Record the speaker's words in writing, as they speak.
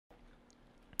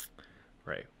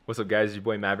Right. What's up, guys? It's your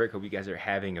boy Maverick. Hope you guys are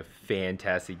having a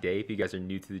fantastic day. If you guys are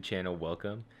new to the channel,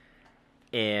 welcome.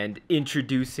 And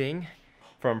introducing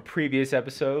from previous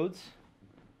episodes,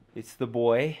 it's the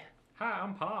boy. Hi,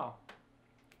 I'm Paul.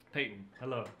 Payton,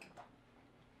 hello.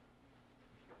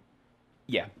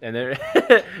 Yeah, and then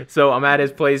so I'm at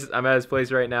his place. I'm at his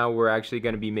place right now. We're actually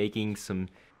gonna be making some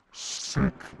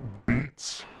sick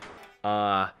beats.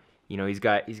 You know, he's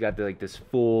got the, this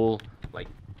full like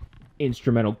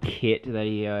instrumental kit that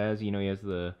he has. You know, he has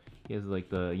like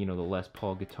the the Les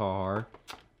Paul guitar.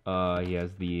 He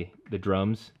has the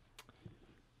drums.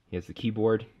 He has the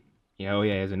keyboard. You know,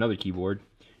 yeah, he has another keyboard,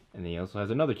 and then he also has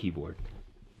another keyboard.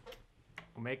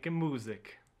 We're making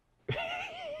music.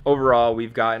 Overall,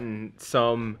 we've gotten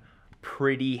some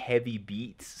pretty heavy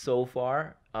beats so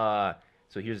far.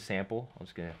 So here's a sample. I'm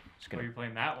just gonna. Oh, you're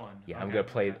playing that one? Yeah, okay,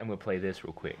 I'm gonna play this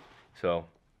real quick. So.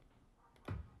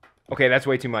 Okay, that's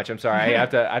way too much. I'm sorry. I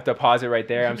have to pause it right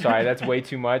there. I'm sorry. That's way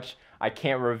too much. I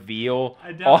can't reveal.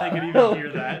 I doubt they could even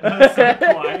hear that. That's so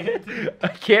quiet. I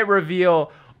can't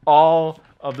reveal all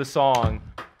of the song.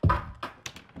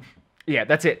 Yeah,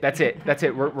 that's it. That's it. That's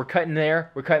it. We're cutting there.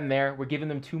 We're cutting there. We're giving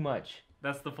them too much.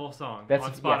 That's the full song. That's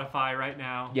on Spotify right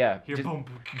now. Yeah. Here, Just, boom.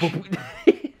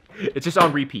 It's just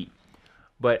on repeat.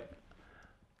 But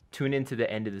tune into the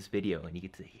end of this video and you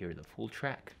get to hear the full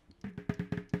track.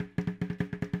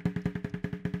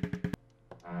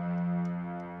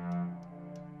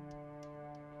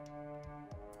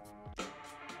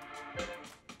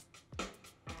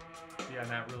 Yeah, and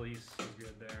that release is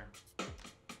good there.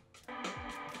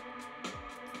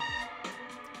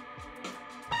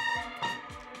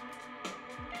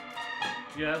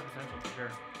 Yeah, that's potential for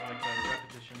sure. I like the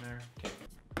repetition there.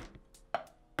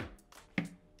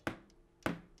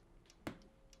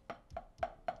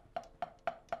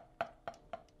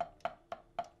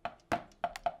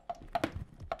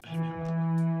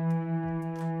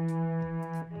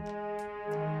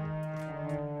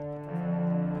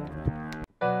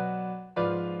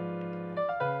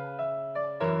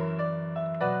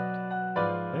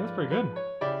 That's pretty good.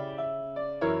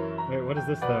 Wait, what is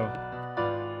this though?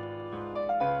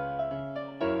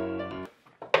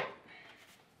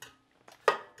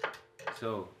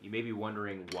 So you may be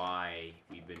wondering why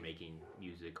we've been making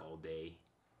music all day.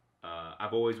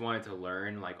 I've always wanted to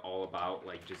learn like all about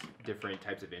like just different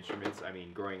types of instruments. I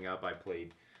mean, growing up, I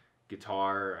played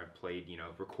guitar, I played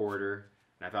recorder,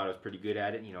 and I thought I was pretty good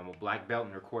at it. You know, I'm a black belt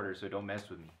in recorder, so don't mess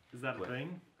with me. Is that a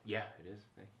thing? Yeah, it is.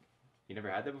 You never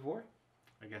had that before?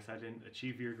 I guess I didn't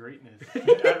achieve your greatness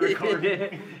at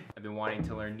recording. I've been wanting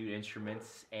to learn new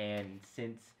instruments, and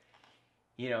since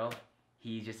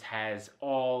he just has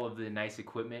all of the nice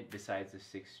equipment besides the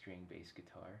 6-string bass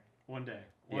guitar. One day.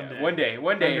 One day.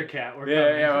 Thundercat, we're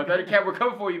coming. Yeah, Thundercat, we're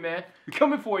coming for you, man. We're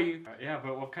coming for you. Yeah,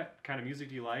 but what kind of music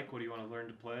do you like? What do you want to learn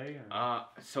to play?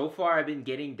 So far I've been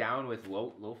getting down with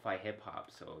lo-fi hip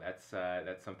hop, so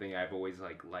that's something I've always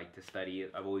liked to study.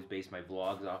 I've always based my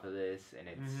vlogs off of this, and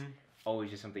it's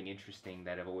always just something interesting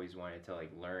that I've always wanted to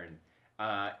learn.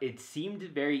 It seemed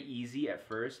very easy at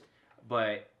first,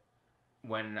 but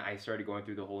when I started going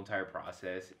through the whole entire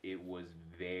process, it was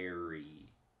very,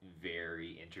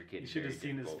 very intricate. You should have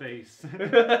seen difficult. his face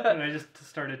when I just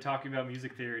started talking about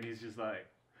music theory, and he's just like,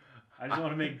 I just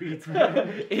want to make beats,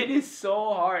 man. It is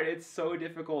so hard. It's so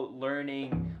difficult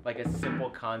learning a simple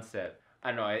concept. I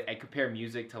don't know. I compare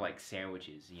music to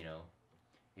sandwiches,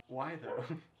 Why though?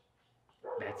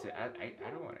 That's it. I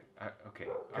don't want to. Okay.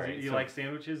 All right. You like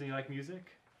sandwiches and you like music?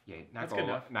 Yeah, That's good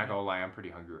enough. Not gonna lie, I'm pretty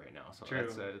hungry right now, so True.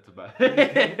 that's about.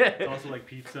 It's also like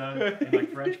pizza and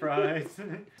French fries.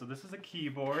 So this is a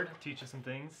keyboard. Teach you some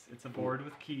things. It's a board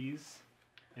with keys.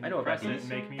 And I know you about press it these. and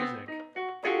make music.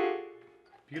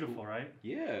 Beautiful, right?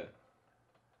 Yeah.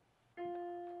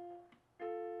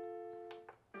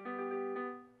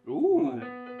 Ooh.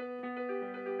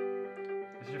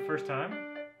 This is your first time?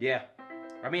 Yeah.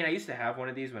 I mean, I used to have one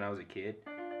of these when I was a kid,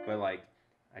 but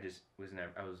I just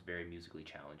I was very musically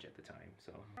challenged at the time,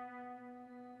 so.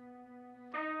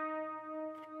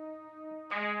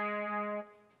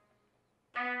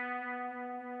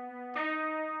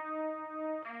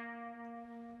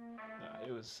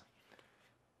 It was.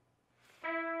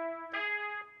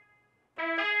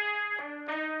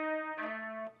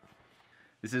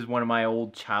 This is one of my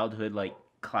old childhood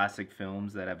classic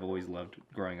films that I've always loved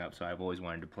growing up, so I've always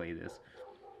wanted to play this.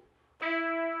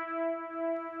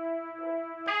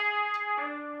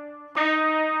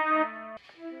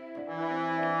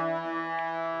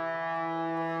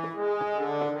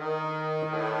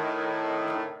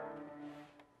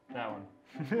 That one.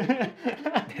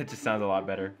 It just sounds a lot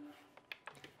better.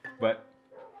 But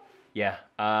yeah,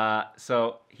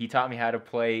 So he taught me how to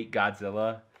play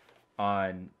Godzilla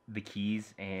on the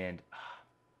keys, and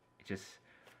just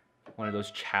one of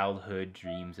those childhood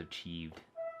dreams achieved.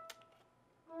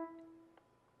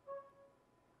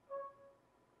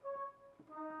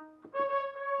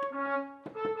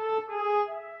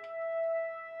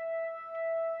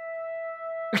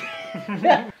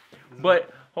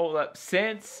 But hold up,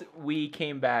 since we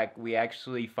came back, we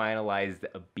actually finalized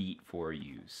a beat for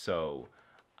you. So,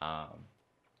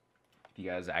 if you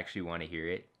guys actually want to hear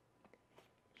it,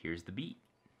 here's the beat.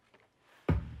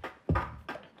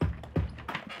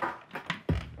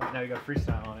 Now you got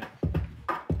freestyle on it.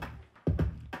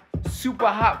 Super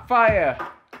hot fire,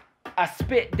 I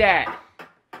spit that.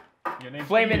 Your name's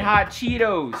Flaming Payton. hot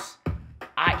Cheetos,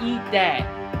 I eat that.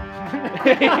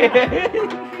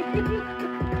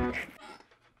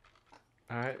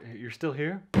 Alright, you're still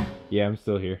here? Yeah, I'm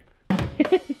still here.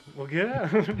 Well, get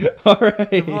out. All right.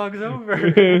 The vlog's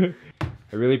over.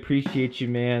 I really appreciate you,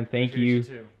 man. Thank Appreciate you. you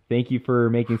too. Thank you for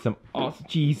making some awesome.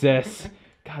 Jesus.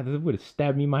 God, that would have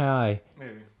stabbed me in my eye.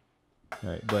 Maybe. All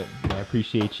right, but I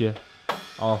appreciate you.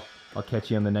 I'll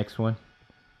catch you on the next one.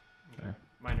 Okay.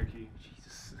 Minor key.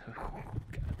 Jesus.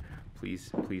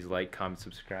 Please like, comment,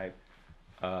 subscribe.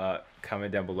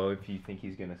 Comment down below if you think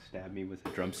he's gonna stab me with a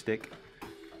drumstick.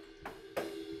 I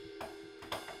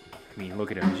mean,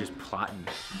 look at him, he's just plotting.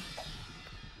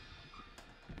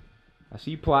 I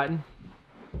see you plotting.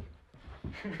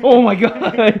 Oh my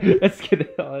God! Let's get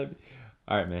it on.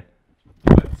 All right, man.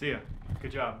 But see ya.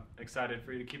 Good job. Excited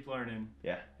for you to keep learning.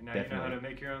 Yeah, And now you know how to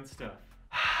make your own stuff.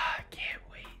 I can't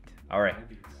wait. All right, My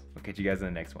beats. we'll catch you guys in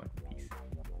the next one. Peace.